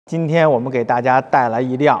今天我们给大家带来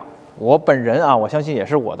一辆我本人啊，我相信也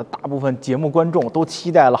是我的大部分节目观众都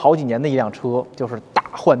期待了好几年的一辆车，就是大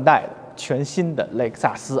换代的全新的雷克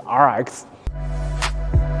萨斯 Rx。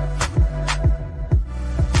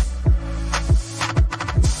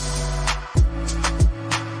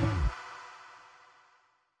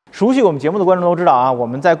熟悉我们节目的观众都知道啊，我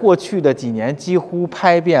们在过去的几年几乎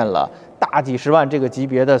拍遍了大几十万这个级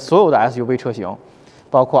别的所有的 SUV 车型。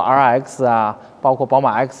包括 RX 啊，包括宝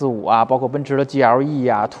马 X5啊，包括奔驰的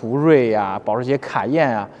GLE 啊、途锐啊、保时捷凯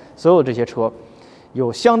宴啊，所有这些车，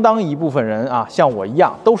有相当一部分人啊，像我一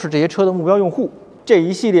样，都是这些车的目标用户。这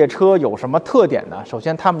一系列车有什么特点呢？首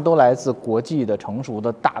先，他们都来自国际的成熟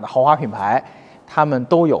的大的豪华品牌，他们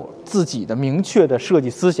都有自己的明确的设计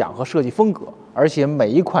思想和设计风格，而且每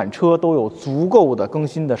一款车都有足够的更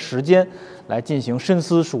新的时间来进行深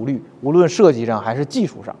思熟虑，无论设计上还是技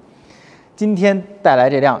术上。今天带来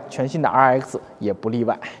这辆全新的 RX 也不例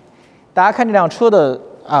外。大家看这辆车的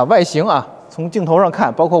外形啊，从镜头上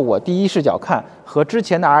看，包括我第一视角看，和之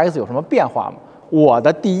前的 RX 有什么变化吗？我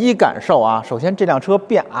的第一感受啊，首先这辆车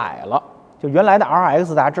变矮了，就原来的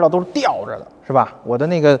RX 大家知道都是吊着的，是吧？我的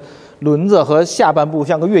那个轮子和下半部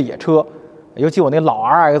像个越野车，尤其我那老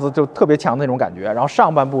RX 就特别强的那种感觉，然后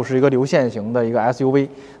上半部是一个流线型的一个 SUV。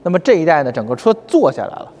那么这一代呢，整个车坐下来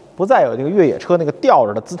了，不再有这个越野车那个吊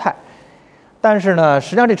着的姿态。但是呢，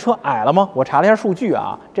实际上这车矮了吗？我查了一下数据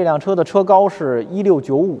啊，这辆车的车高是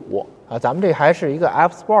1695啊，咱们这还是一个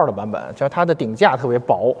F Sport 的版本，就是它的顶架特别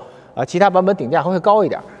薄啊，其他版本顶架还会高一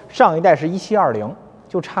点。上一代是1720，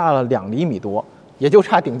就差了2厘米多，也就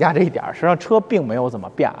差顶架这一点。实际上车并没有怎么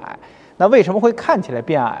变矮。那为什么会看起来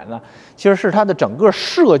变矮呢？其实是它的整个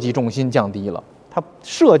设计重心降低了，它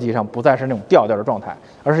设计上不再是那种吊吊的状态，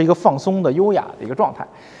而是一个放松的、优雅的一个状态。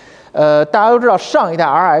大家都知道上一代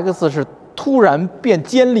RX 是突然变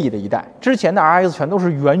尖利的一代，之前的 RX 全都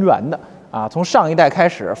是圆圆的啊。从上一代开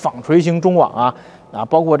始，纺锤形中网啊，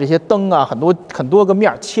包括这些灯啊，很多个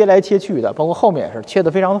面切来切去的，包括后面也是切得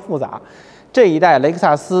非常的复杂。这一代雷克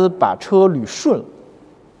萨斯把车捋顺了，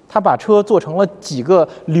它把车做成了几个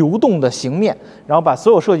流动的形面，然后把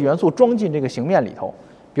所有设计元素装进这个形面里头。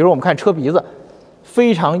比如我们看车鼻子，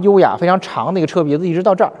非常优雅、非常长的一个车鼻子，一直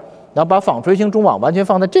到这儿，然后把纺锤形中网完全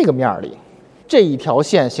放在这个面里。这一条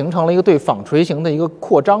线形成了一个对纺锤形的一个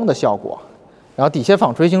扩张的效果，然后底下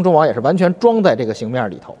纺锤形中网也是完全装在这个形面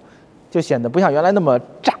里头，就显得不像原来那么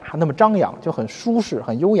炸、那么张扬，就很舒适、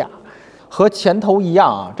很优雅。和前头一样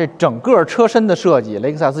啊，这整个车身的设计，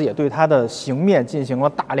雷克萨斯也对它的形面进行了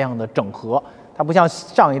大量的整合。它不像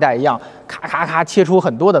上一代一样咔咔咔切出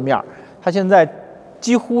很多的面，它现在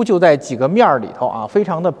几乎就在几个面里头啊，非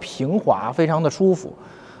常的平滑，非常的舒服。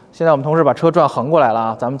现在我们同事把车转横过来了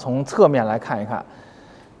啊，咱们从侧面来看一看。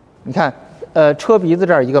你看，车鼻子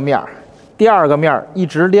这儿一个面，第二个面一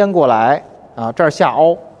直连过来啊，这儿下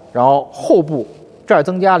凹，然后后部这儿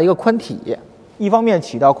增加了一个宽体，一方面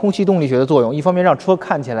起到空气动力学的作用，一方面让车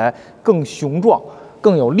看起来更雄壮、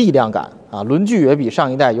更有力量感啊。轮距也比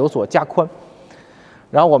上一代有所加宽。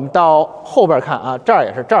然后我们到后边看啊，这儿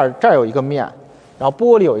也是，这儿有一个面，然后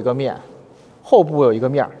玻璃有一个面，后部有一个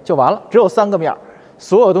面，就完了，只有3个面。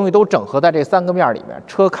所有东西都整合在这3个面里面，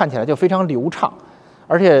车看起来就非常流畅，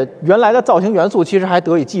而且原来的造型元素其实还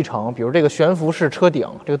得以继承，比如这个悬浮式车顶，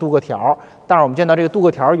这个镀铬条。但是我们见到这个镀铬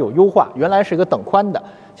条有优化，原来是一个等宽的，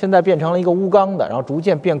现在变成了一个钨钢的，然后逐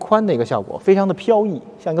渐变宽的一个效果，非常的飘逸，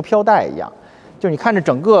像一个飘带一样。就你看着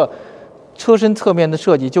整个车身侧面的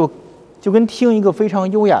设计就跟听一个非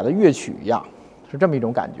常优雅的乐曲一样，是这么一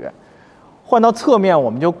种感觉。换到侧面，我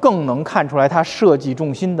们就更能看出来它设计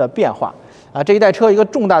重心的变化。这一代车一个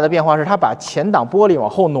重大的变化是它把前挡玻璃往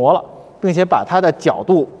后挪了，并且把它的角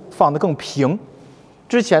度放得更平。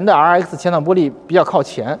之前的 RX 前挡玻璃比较靠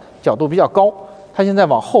前，角度比较高，它现在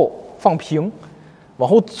往后放平，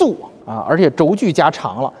往后坐啊，而且轴距加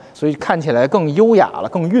长了，所以看起来更优雅了，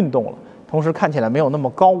更运动了，同时看起来没有那么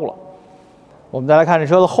高了。我们再来看这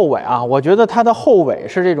车的后尾啊，我觉得它的后尾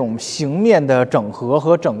是这种形面的整合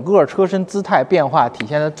和整个车身姿态变化体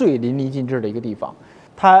现的最淋漓尽致的一个地方。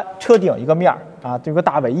它车顶一个面啊，这个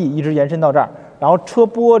大尾翼一直延伸到这儿，然后车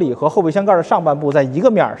玻璃和后备箱盖的上半部在一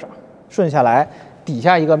个面上顺下来，底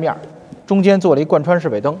下一个面，中间做了一贯穿式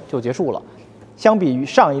尾灯就结束了。相比于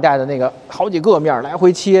上一代的那个好几个面来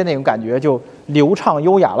回切那种感觉，就流畅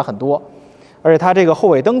优雅了很多。而且它这个后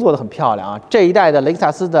尾灯做得很漂亮啊，这一代的雷克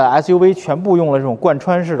萨斯的 SUV 全部用了这种贯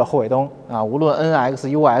穿式的后尾灯啊，无论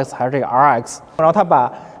NX、UX 还是这个 RX， 然后它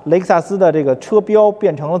把雷克萨斯的这个车标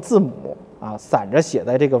变成了字母啊，散着写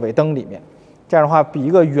在这个尾灯里面，这样的话比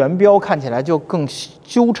一个圆标看起来就更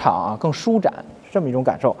修长啊，更舒展，是这么一种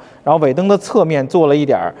感受。然后尾灯的侧面做了一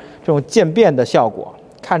点这种渐变的效果，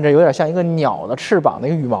看着有点像一个鸟的翅膀的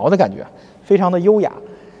一个羽毛的感觉，非常的优雅。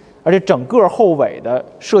而且整个后尾的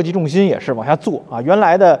设计重心也是往下坐啊，原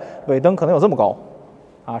来的尾灯可能有这么高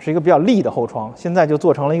啊，是一个比较立的后窗，现在就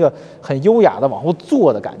做成了一个很优雅的往后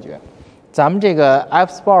坐的感觉。咱们这个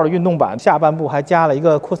F Sport 的运动版下半部还加了一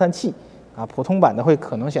个扩散器啊，普通版的会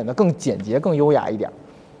可能显得更简洁、更优雅一点。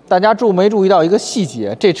大家注没注意到一个细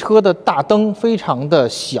节？这车的大灯非常的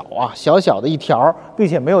小啊，小小的一条，并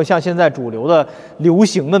且没有像现在主流的流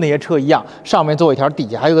行的那些车一样，上面做一条，底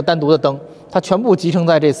下还有一个单独的灯，它全部集成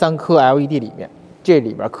在这3颗 LED 里面。这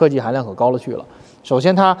里边科技含量可高了去了。首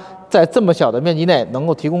先，它在这么小的面积内能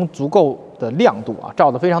够提供足够的亮度啊，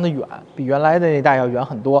照得非常的远，比原来的那代要远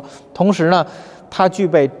很多。同时呢，它具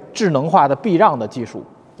备智能化的避让的技术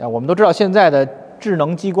啊。我们都知道现在的智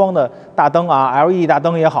能激光的大灯啊 ，LED 大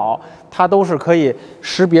灯也好，它都是可以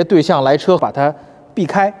识别对向来车，把它避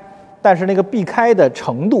开。但是那个避开的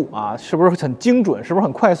程度啊，是不是很精准，是不是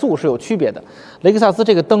很快速，是有区别的。雷克萨斯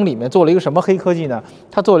这个灯里面做了一个什么黑科技呢？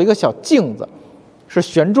它做了一个小镜子，是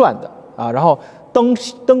旋转的啊，然后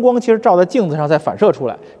灯光其实照在镜子上再反射出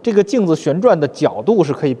来，这个镜子旋转的角度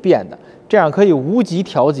是可以变的，这样可以无极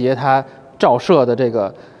调节它照射的这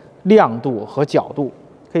个亮度和角度，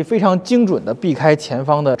可以非常精准的避开前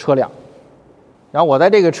方的车辆。然后我在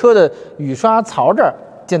这个车的雨刷槽这儿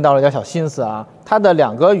见到了一点小心思啊，它的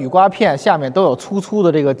2个雨刮片下面都有粗粗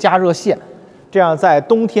的这个加热线，这样在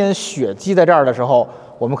冬天雪积在这儿的时候，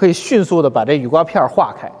我们可以迅速的把这雨刮片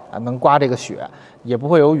化开啊，能刮这个雪，也不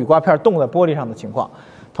会有雨刮片冻在玻璃上的情况。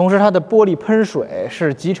同时，它的玻璃喷水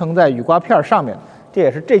是集成在雨刮片上面，这也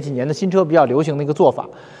是这几年的新车比较流行的一个做法。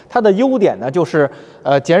它的优点呢，就是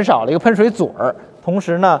减少了一个喷水嘴儿，同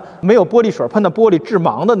时呢，没有玻璃水喷到玻璃致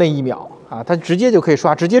盲的那1秒啊，它直接就可以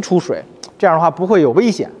刷，直接出水。这样的话不会有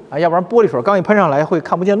危险啊，要不然玻璃水刚一喷上来会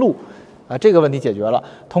看不见路啊，这个问题解决了。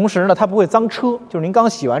同时呢，它不会脏车，就是您刚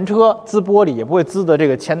洗完车滋玻璃也不会滋的这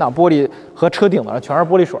个前挡玻璃和车顶上全是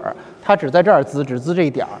玻璃水，它只在这儿滋，只滋这一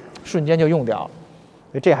点儿，瞬间就用掉了，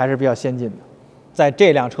所以这还是比较先进的。在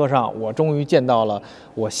这辆车上，我终于见到了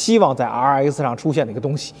我希望在 RX 上出现的一个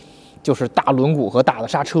东西，就是大轮毂和大的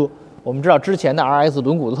刹车。我们知道之前的 RX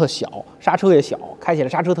轮毂都特小，刹车也小，开起来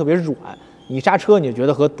刹车特别软。你刹车你就觉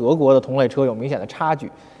得和德国的同类车有明显的差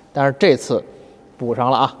距，但是这次补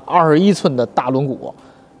上了啊，21寸的大轮毂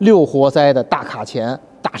，6活塞的大卡钳、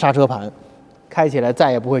大刹车盘，开起来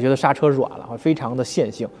再也不会觉得刹车软了，会非常的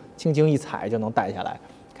线性，轻轻一踩就能带下来，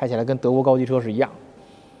开起来跟德国高级车是一样。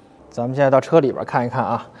咱们现在到车里边看一看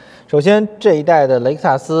啊，首先这一代的雷克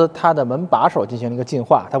萨斯，它的门把手进行了一个进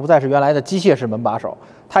化，它不再是原来的机械式门把手，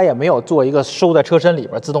它也没有做一个收在车身里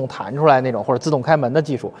边自动弹出来那种或者自动开门的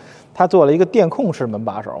技术，它做了一个电控式门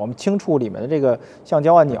把手。我们轻触里面的这个橡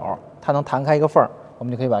胶按钮，它能弹开一个缝，我们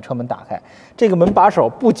就可以把车门打开。这个门把手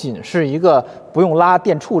不仅是一个不用拉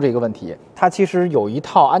电触这个问题，它其实有一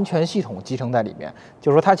套安全系统集成在里面，就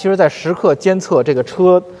是说它其实在时刻监测这个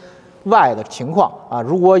车外的情况啊，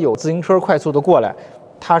如果有自行车快速的过来，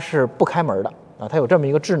它是不开门的啊，它有这么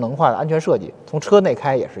一个智能化的安全设计，从车内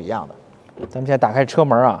开也是一样的。咱们现在打开车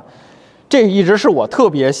门啊，这一直是我特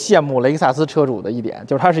别羡慕雷克萨斯车主的一点，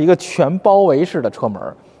就是它是一个全包围式的车门，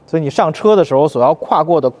所以你上车的时候所要跨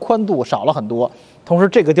过的宽度少了很多，同时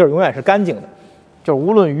这个地儿永远是干净的，就是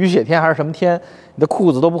无论雨雪天还是什么天，你的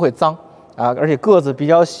裤子都不会脏啊，而且个子比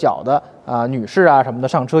较小的啊女士啊什么的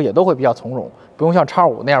上车也都会比较从容，不用像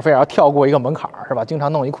X5那样非要跳过一个门槛是吧？经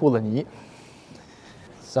常弄一裤子泥。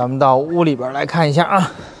咱们到屋里边来看一下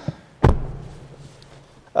啊。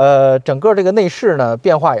整个这个内饰呢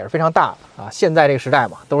变化也是非常大啊。现在这个时代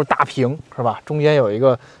嘛，都是大屏是吧？中间有一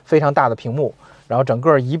个非常大的屏幕，然后整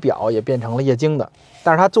个仪表也变成了液晶的，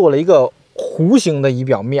但是它做了一个弧形的仪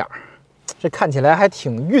表面，这看起来还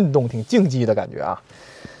挺运动、挺竞技的感觉啊。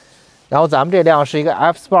然后咱们这辆是一个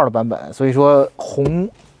F Sport 版本，所以说红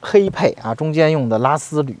黑配啊，中间用的拉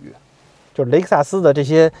丝铝，就是雷克萨斯的这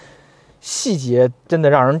些细节真的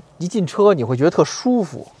让人一进车你会觉得特舒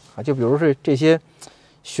服啊。就比如是这些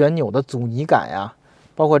旋钮的阻尼感呀，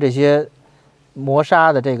包括这些磨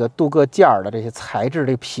砂的这个镀铬件的这些材质，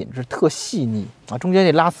这个品质特细腻啊。中间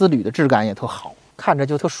这拉丝铝的质感也特好，看着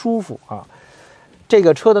就特舒服啊。这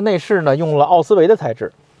个车的内饰呢，用了奥斯维的材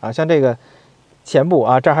质啊，像这个前部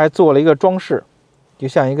啊，这儿还做了一个装饰，就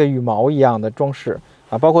像一个羽毛一样的装饰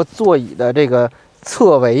啊，包括座椅的这个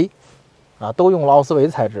侧围啊，都用了奥斯维的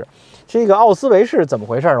材质。这个奥斯维是怎么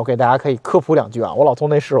回事呢？我给大家可以科普2句啊，我老做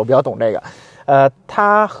内饰，我比较懂这个。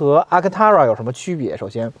它和阿克塔拉有什么区别？首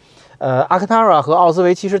先，阿克塔拉和奥斯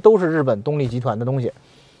维其实都是日本东丽集团的东西。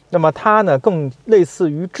那么它呢更类似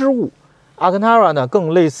于织物，阿克塔拉呢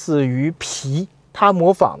更类似于皮它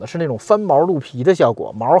模仿的是那种翻毛鹿皮的效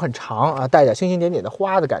果，毛很长啊，带点星星点点的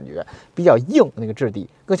花的感觉，比较硬，那个质地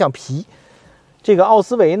更像皮。这个奥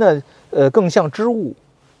斯维呢，更像织物，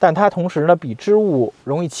但它同时呢比织物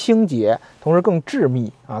容易清洁，同时更致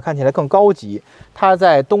密啊，看起来更高级。它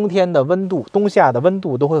在冬天的温度、冬夏的温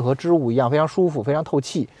度都会和织物一样非常舒服、非常透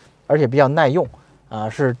气，而且比较耐用啊，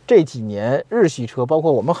是这几年日系车，包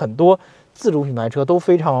括我们很多自主品牌车都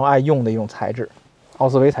非常爱用的一种材质，奥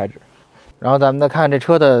斯维材质。然后咱们再看这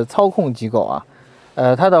车的操控机构啊，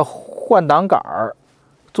它的换挡杆儿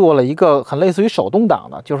做了一个很类似于手动挡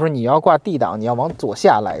的，就是你要挂 D 档，你要往左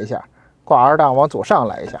下来一下，挂 R 档往左上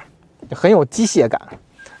来一下，很有机械感。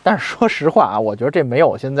但是说实话啊，我觉得这没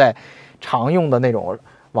有现在常用的那种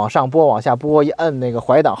往上拨、往下拨，一摁那个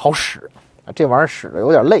怀档好使啊，这玩意儿使的有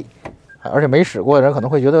点累，而且没使过的人可能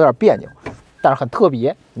会觉得有点别扭，但是很特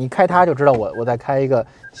别，你开它就知道我在开一个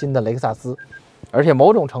新的雷克萨斯，而且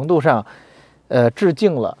某种程度上。致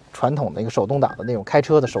敬了传统的一个手动挡的那种开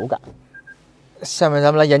车的手感。下面咱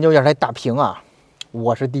们来研究一下这大屏啊，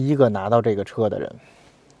我是第一个拿到这个车的人，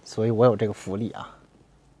所以我有这个福利啊。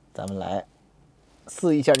咱们来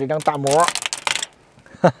撕一下这张大膜，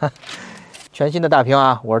全新的大屏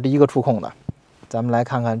啊，我是第一个触控的。咱们来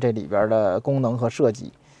看看这里边的功能和设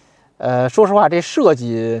计。说实话，这设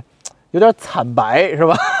计有点惨白，是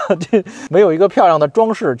吧？这没有一个漂亮的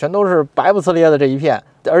装饰，全都是白不呲咧的这一片。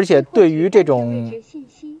而且对于这种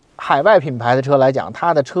海外品牌的车来讲，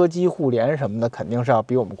它的车机互联什么的肯定是要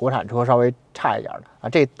比我们国产车稍微差一点的啊。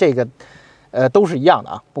这个都是一样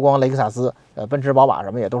的啊，不光雷克萨斯，奔驰、宝马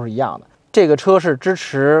什么也都是一样的。这个车是支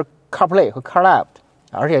持 CarPlay 和 CarLab，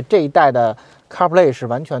 而且这一代的 CarPlay 是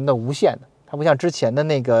完全的无线的，它不像之前的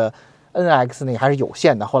那个 NX 那个还是有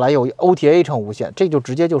线的，后来有 OTA 成无线，这就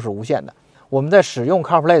直接就是无线的。我们在使用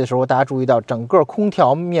CarPlay 的时候，大家注意到整个空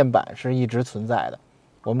调面板是一直存在的。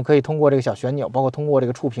我们可以通过这个小旋钮，包括通过这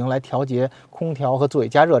个触屏来调节空调和座椅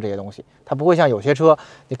加热这些东西。它不会像有些车，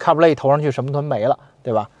你 CarPlay 投上去什么都没了，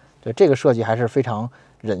对吧？对，这个设计还是非常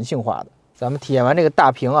人性化的。咱们体验完这个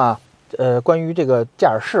大屏啊，关于这个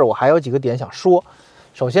驾驶室，我还有几个点想说。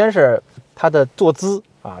首先是它的坐姿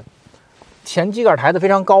啊，前机盖抬得非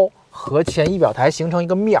常高，和前仪表台形成一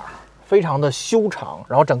个面儿，非常的修长，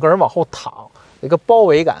然后整个人往后躺，一个包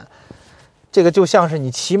围感。这个就像是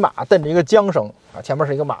你骑马蹬着一个缰绳啊，前面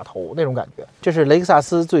是一个马头那种感觉。这是雷克萨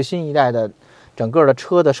斯最新一代的整个的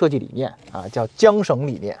车的设计理念啊，叫缰绳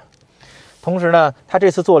理念。同时呢，它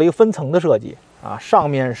这次做了一个分层的设计啊，上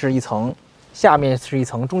面是一层，下面是一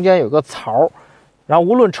层，中间有个槽。然后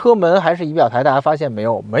无论车门还是仪表台，大家发现没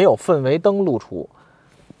有氛围灯露出，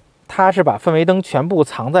它是把氛围灯全部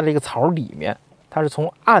藏在这个槽里面，它是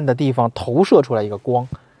从暗的地方投射出来一个光，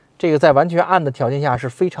这个在完全暗的条件下是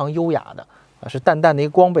非常优雅的。是淡淡的一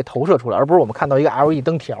个光被投射出来，而不是我们看到一个 LED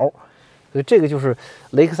灯条，所以这个就是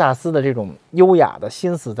雷克萨斯的这种优雅的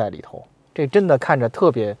心思在里头。这真的看着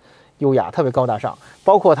特别优雅，特别高大上。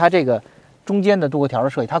包括它这个中间的镀铬条的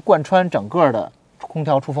设计，它贯穿整个的空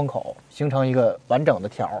调出风口，形成一个完整的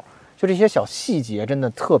条。就这些小细节真的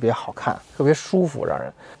特别好看，特别舒服，让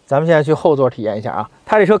人。咱们现在去后座体验一下啊，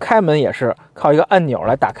它这车开门也是靠一个按钮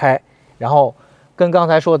来打开，然后。跟刚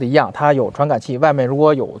才说的一样，它有传感器，外面如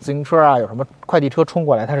果有自行车啊，有什么快递车冲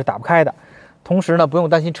过来，它是打不开的。同时呢，不用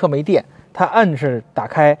担心车没电，它按是打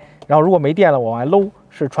开，然后如果没电了往外搂，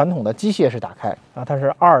是传统的机械式打开啊，它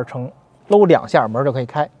是2层搂2下门就可以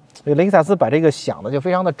开。所以雷克萨斯把这个想的就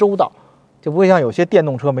非常的周到，就不会像有些电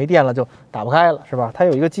动车没电了就打不开了，是吧？它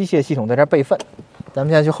有一个机械系统在这备份。咱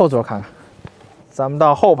们现在去后座看看，咱们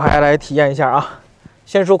到后排来体验一下啊。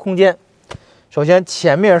先说空间。首先，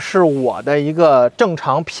前面是我的一个正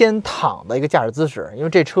常偏躺的一个驾驶姿势，因为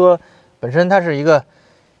这车本身它是一个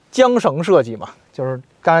缰绳设计嘛，就是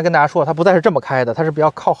刚才跟大家说它不再是这么开的，它是比较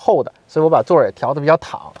靠后的，所以我把座也调得比较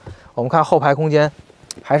躺。我们看后排空间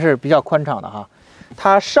还是比较宽敞的哈。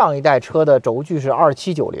它上一代车的轴距是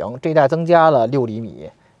2790，这一代增加了6厘米，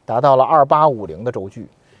达到了2850的轴距。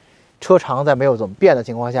车长在没有怎么变的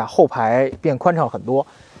情况下，后排变宽敞很多，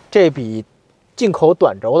这比进口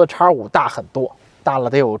短轴的 X5 大很多，大了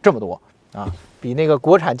得有这么多啊，比那个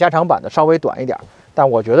国产加长版的稍微短一点，但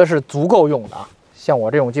我觉得是足够用的啊。像我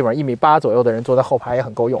这种基本上1.8米左右的人坐在后排也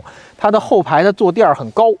很够用。它的后排的坐垫很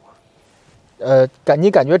高，你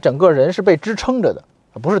感觉整个人是被支撑着的，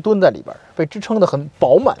不是蹲在里边，被支撑的很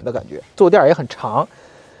饱满的感觉。坐垫也很长，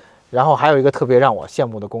然后还有一个特别让我羡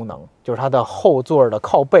慕的功能，就是它的后座的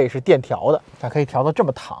靠背是电调的，它可以调到这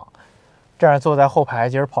么躺。这样坐在后排，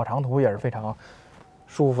其实跑长途也是非常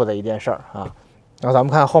舒服的一件事儿啊。然后咱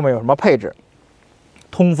们看后面有什么配置，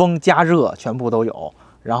通风加热全部都有，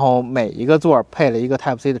然后每一个座配了一个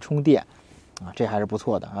Type-C 的充电，啊，这还是不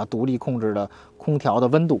错的啊，独立控制的空调的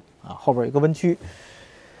温度啊，后边有一个温区。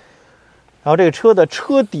然后这个车的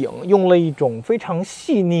车顶用了一种非常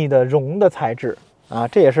细腻的绒的材质啊，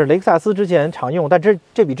这也是雷克萨斯之前常用，但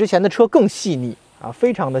这比之前的车更细腻啊，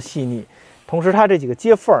非常的细腻。同时它这几个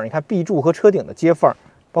接缝，你看壁柱和车顶的接缝，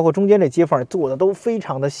包括中间这接缝做的都非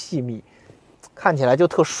常的细密，看起来就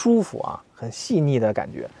特舒服啊，很细腻的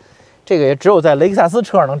感觉。这个也只有在雷克萨斯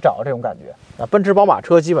车上能找到这种感觉啊，奔驰、宝马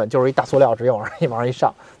车基本就是一大塑料直接往上一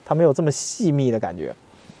上，它没有这么细密的感觉。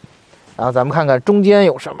然后咱们看看中间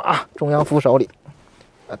有什么啊？中央扶手里，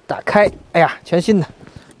打开，哎呀，全新的，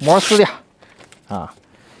膜撕掉啊。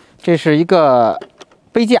这是一个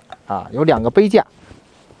杯架啊，有2个杯架，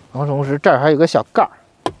然后同时这儿还有个小盖儿，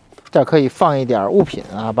这儿可以放一点物品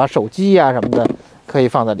啊，把手机啊什么的可以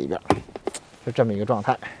放在里边，就这么一个状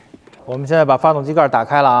态。我们现在把发动机盖打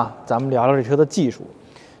开了啊，咱们聊聊这车的技术。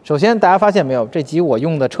首先，大家发现没有，这集我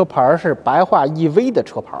用的车牌是白话 EV 的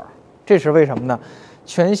车牌，这是为什么呢？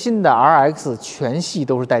全新的 RX 全系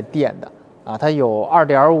都是带电的啊，它有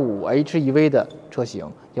 2.5 HEV 的车型，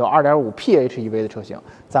有 2.5 PHEV 的车型，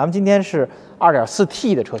咱们今天是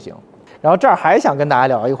 2.4T 的车型。然后这儿还想跟大家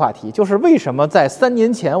聊一个话题，就是为什么在3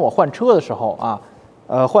年前我换车的时候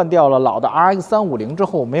啊，换掉了老的 RX 350之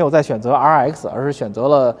后，没有再选择 RX， 而是选择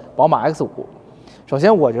了宝马 X5。首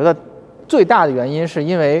先，我觉得最大的原因是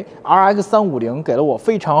因为 RX 350给了我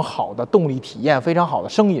非常好的动力体验，非常好的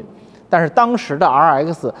声音。但是当时的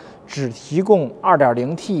RX 只提供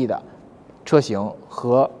 2.0T 的车型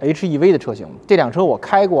和 HEV 的车型，这辆车我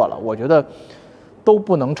开过了，我觉得都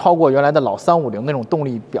不能超过原来的老350那种动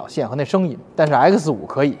力表现和那声音。但是 X5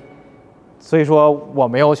 可以，所以说我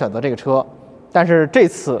没有选择这个车。但是这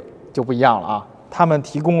次就不一样了啊，他们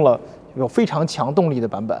提供了有非常强动力的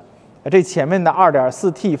版本。这前面的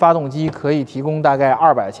 2.4T 发动机可以提供大概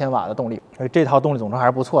200千瓦的动力，这套动力总成还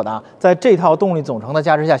是不错的啊。在这套动力总成的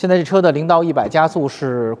加持下，现在这车的0到100加速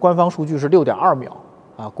是官方数据是6.2秒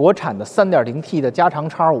啊，国产的 3.0T 的加长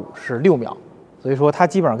X5是6秒，所以说它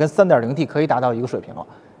基本上跟 3.0T 可以达到一个水平了。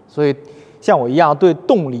所以像我一样对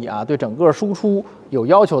动力啊、对整个输出有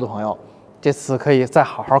要求的朋友，这次可以再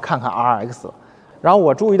好好看看 RX。然后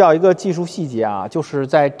我注意到一个技术细节啊，就是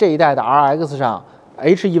在这一代的 RX 上。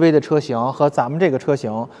HEV 的车型和咱们这个车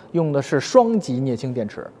型用的是双极镍氢电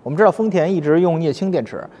池。我们知道丰田一直用镍氢电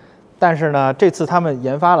池，但是呢，这次他们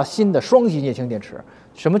研发了新的双极镍氢电池。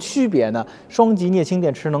什么区别呢？双极镍氢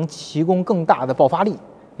电池能提供更大的爆发力，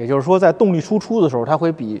也就是说，在动力输出的时候，它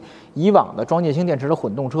会比以往的装镍氢电池的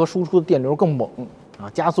混动车输出的电流更猛啊，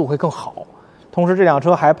加速会更好。同时，这辆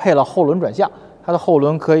车还配了后轮转向，它的后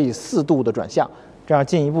轮可以4度的转向，这样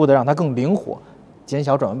进一步的让它更灵活，减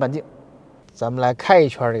小转弯半径。咱们来开一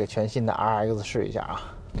圈这个全新的 RX 试一下啊！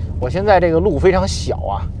我现在这个路非常小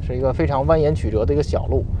啊，是一个非常蜿蜒曲折的一个小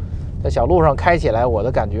路，在小路上开起来，我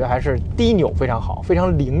的感觉还是低扭非常好，非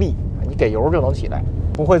常凌厉，你给油就能起来，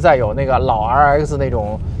不会再有那个老 RX 那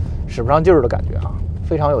种使不上劲儿的感觉啊，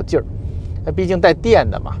非常有劲儿。那毕竟带电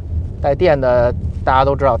的嘛，带电的大家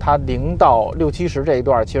都知道，它0到60-70这一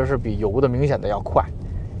段其实是比油的明显的要快。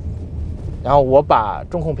然后我把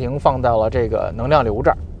中控屏放到了这个能量流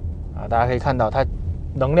这儿。大家可以看到，它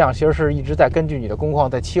能量其实是一直在根据你的工况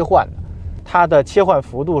在切换的，它的切换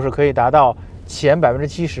幅度是可以达到前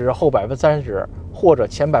70%后30%，或者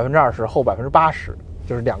前20%后80%，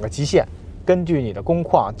就是2个极限，根据你的工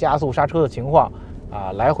况、加速、刹车的情况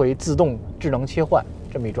啊，来回自动智能切换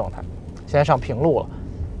这么一状态。现在上平路了，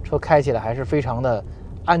车开起来还是非常的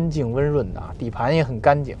安静温润的啊，底盘也很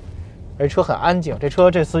干净，而车很安静。这车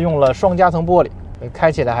这次用了双夹层玻璃，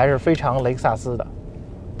开起来还是非常雷克萨斯的。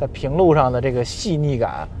在平路上的这个细腻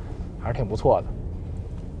感还是挺不错的。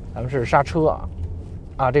咱们是刹车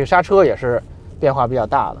啊，这个刹车也是变化比较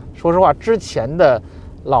大的。说实话，之前的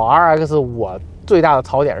老 RX 我最大的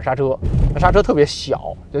槽点是刹车，刹车特别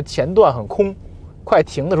小，就前段很空，快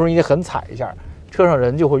停的时候你得狠踩一下，车上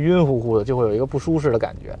人就会晕乎乎的，就会有一个不舒适的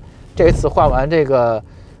感觉。这次换完这个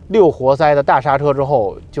6活塞的大刹车之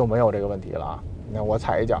后就没有这个问题了啊。你看我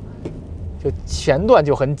踩一脚，就前段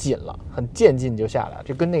就很紧了，很渐进就下来，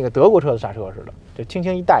这跟那个德国车的刹车似的，就轻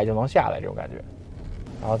轻一带就能下来这种感觉。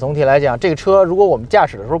然后总体来讲，这个车如果我们驾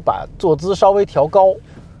驶的时候把坐姿稍微调高，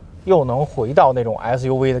又能回到那种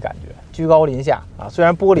SUV 的感觉，居高临下啊。虽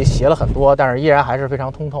然玻璃斜了很多，但是依然还是非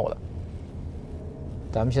常通透的。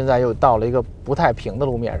咱们现在又到了一个不太平的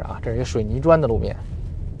路面上啊，这是一个水泥砖的路面，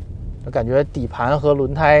感觉底盘和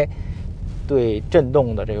轮胎对震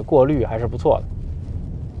动的这个过滤还是不错的。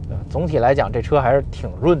总体来讲，这车还是挺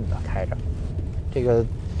润的，开着。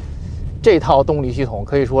这套动力系统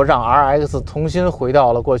可以说让 RX 重新回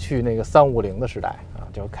到了过去那个350的时代啊，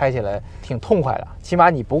就开起来挺痛快的。起码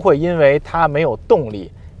你不会因为它没有动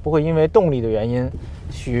力，不会因为动力的原因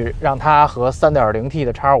去让它和 3.0T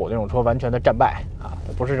的 X5 那种车完全的战败啊，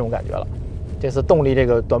不是这种感觉了。这次动力这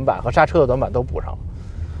个短板和刹车的短板都补上了。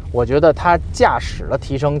我觉得它驾驶的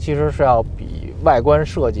提升其实是要比外观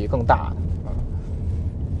设计更大的。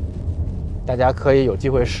大家可以有机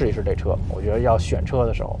会试一试这车。我觉得要选车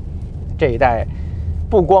的时候，这一代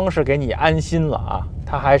不光是给你安心了啊，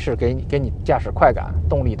它还是给你驾驶快感、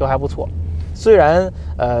动力都还不错。虽然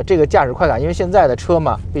这个驾驶快感，因为现在的车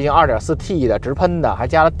嘛，毕竟 2.4T 的直喷的，还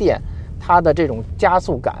加了电，它的这种加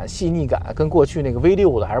速感、细腻感跟过去那个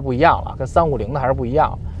V6的还是不一样了，跟350的还是不一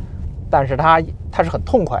样。但是它是很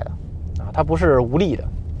痛快的啊，它不是无力的，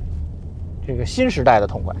这个新时代的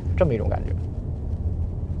痛快，这么一种感觉。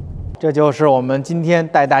这就是我们今天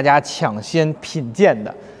带大家抢先品鉴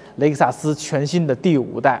的雷克萨斯全新的第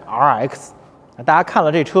5代 RX。大家看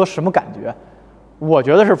了这车什么感觉？我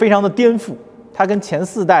觉得是非常的颠覆，它跟前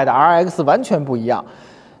4代的 RX 完全不一样。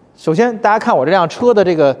首先，大家看我这辆车的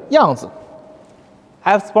这个样子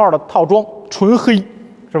 ，F Sport 的套装纯黑，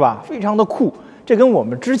是吧？非常的酷。这跟我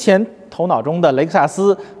们之前头脑中的雷克萨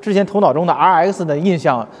斯、之前头脑中的 RX 的印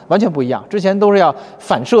象完全不一样。之前都是要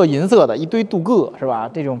反射银色的一堆镀铬，是吧？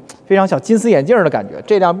这种非常小金丝眼镜的感觉。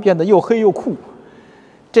这辆变得又黑又酷，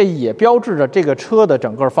这也标志着这个车的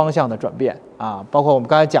整个方向的转变啊，包括我们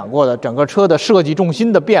刚才讲过的整个车的设计重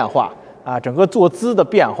心的变化啊，整个坐姿的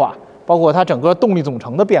变化，包括它整个动力总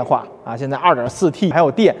成的变化啊。现在 2.4T 还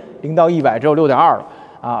有电，0到100只有6.2了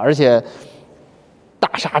啊，而且大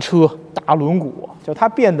刹车、大轮毂，就它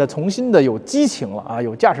变得重新的有激情了啊，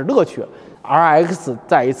有驾驶乐趣了。RX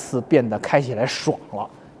再一次变得开起来爽了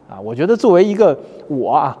啊！我觉得作为一个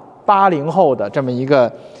80后的这么一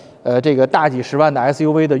个这个大几十万的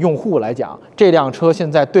SUV 的用户来讲，这辆车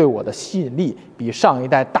现在对我的吸引力比上一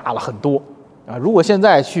代大了很多啊！如果现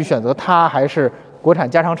在去选择它还是国产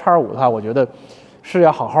加长 X5 的话，我觉得是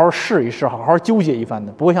要好好试一试，好好纠结一番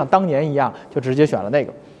的，不会像当年一样就直接选了那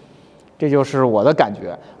个。这就是我的感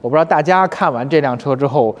觉，我不知道大家看完这辆车之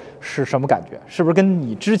后是什么感觉，是不是跟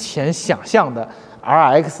你之前想象的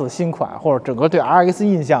RX 新款或者整个对 RX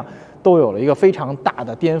印象都有了一个非常大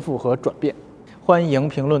的颠覆和转变？欢迎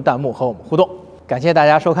评论弹幕和我们互动，感谢大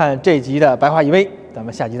家收看这集的白话一微，咱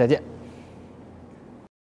们下期再见。